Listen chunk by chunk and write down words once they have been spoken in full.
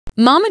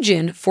Mama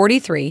June,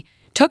 43,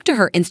 took to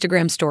her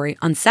Instagram story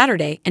on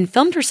Saturday and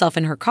filmed herself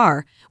in her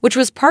car, which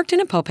was parked in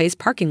a Popeyes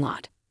parking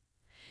lot.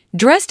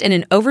 Dressed in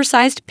an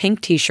oversized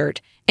pink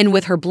t-shirt and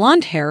with her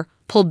blonde hair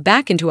pulled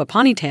back into a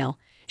ponytail,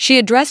 she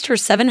addressed her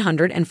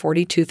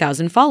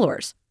 742,000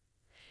 followers.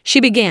 She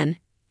began,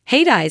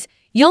 "Hey guys,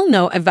 y'all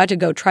know I've got to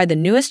go try the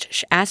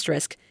newest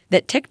asterisk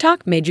that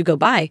TikTok made you go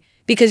buy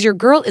because your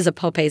girl is a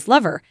Popeyes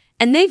lover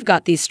and they've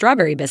got these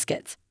strawberry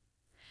biscuits.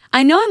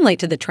 I know I'm late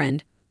to the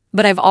trend,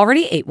 but I've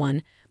already ate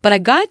one, but I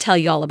gotta tell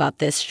y'all about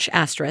this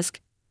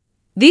asterisk.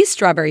 These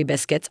strawberry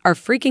biscuits are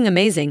freaking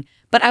amazing,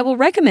 but I will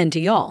recommend to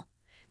y'all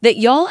that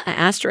y'all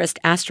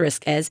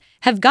asterisk is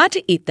have got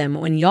to eat them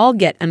when y'all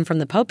get them from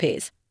the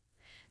Popeyes.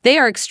 They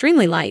are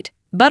extremely light,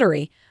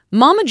 buttery,"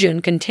 Mama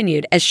June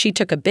continued as she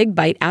took a big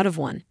bite out of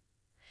one.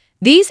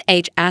 "These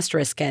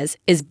asterisk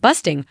is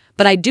busting,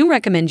 but I do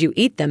recommend you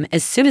eat them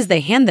as soon as they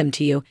hand them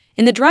to you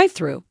in the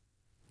drive-thru.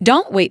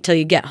 Don't wait till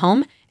you get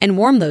home and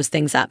warm those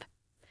things up.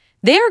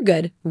 They are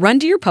good. Run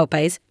to your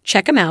Popeyes,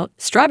 check them out,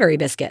 strawberry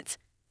biscuits."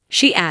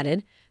 She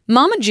added,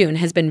 Mama June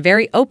has been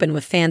very open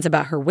with fans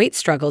about her weight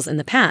struggles in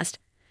the past.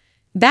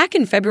 Back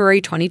in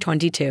February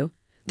 2022,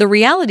 the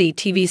reality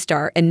TV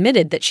star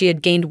admitted that she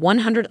had gained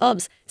 100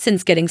 pounds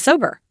since getting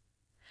sober.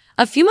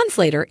 A few months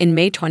later, in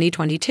May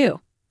 2022,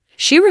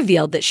 she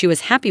revealed that she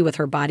was happy with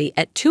her body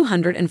at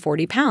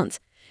 240 pounds,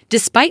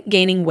 despite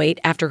gaining weight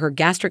after her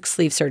gastric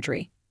sleeve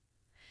surgery.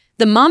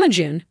 The Mama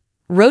June,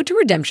 Road to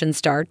Redemption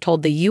star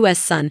told the U.S.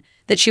 Sun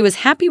that she was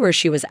happy where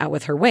she was at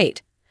with her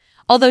weight,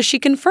 although she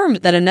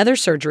confirmed that another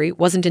surgery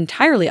wasn't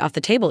entirely off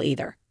the table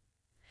either.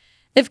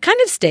 "They've kind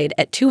of stayed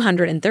at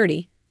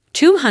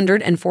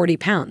 240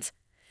 pounds,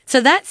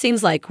 so that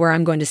seems like where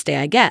I'm going to stay,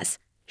 I guess,"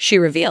 she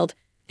revealed.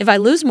 "If I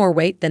lose more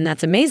weight, then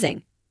that's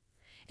amazing.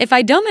 If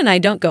I don't and I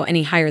don't go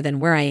any higher than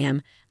where I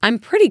am, I'm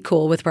pretty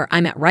cool with where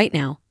I'm at right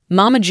now,"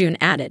 Mama June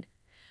added.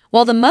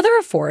 While the mother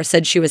of four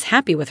said she was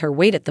happy with her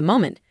weight at the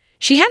moment,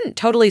 she hadn't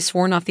totally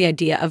sworn off the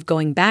idea of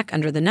going back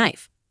under the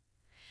knife.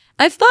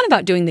 "I've thought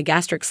about doing the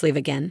gastric sleeve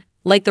again,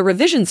 like the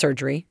revision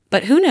surgery,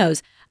 but who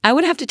knows, I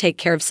would have to take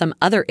care of some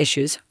other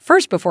issues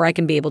first before I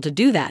can be able to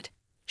do that,"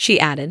 she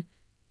added.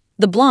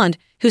 The blonde,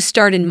 who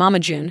starred in Mama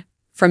June,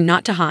 From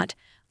Not to Hot,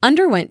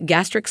 underwent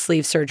gastric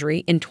sleeve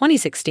surgery in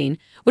 2016,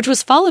 which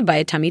was followed by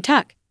a tummy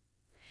tuck.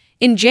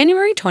 In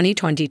January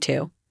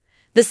 2022,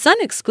 The Sun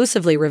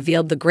exclusively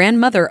revealed the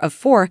grandmother of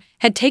four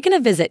had taken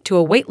a visit to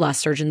a weight loss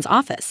surgeon's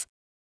office.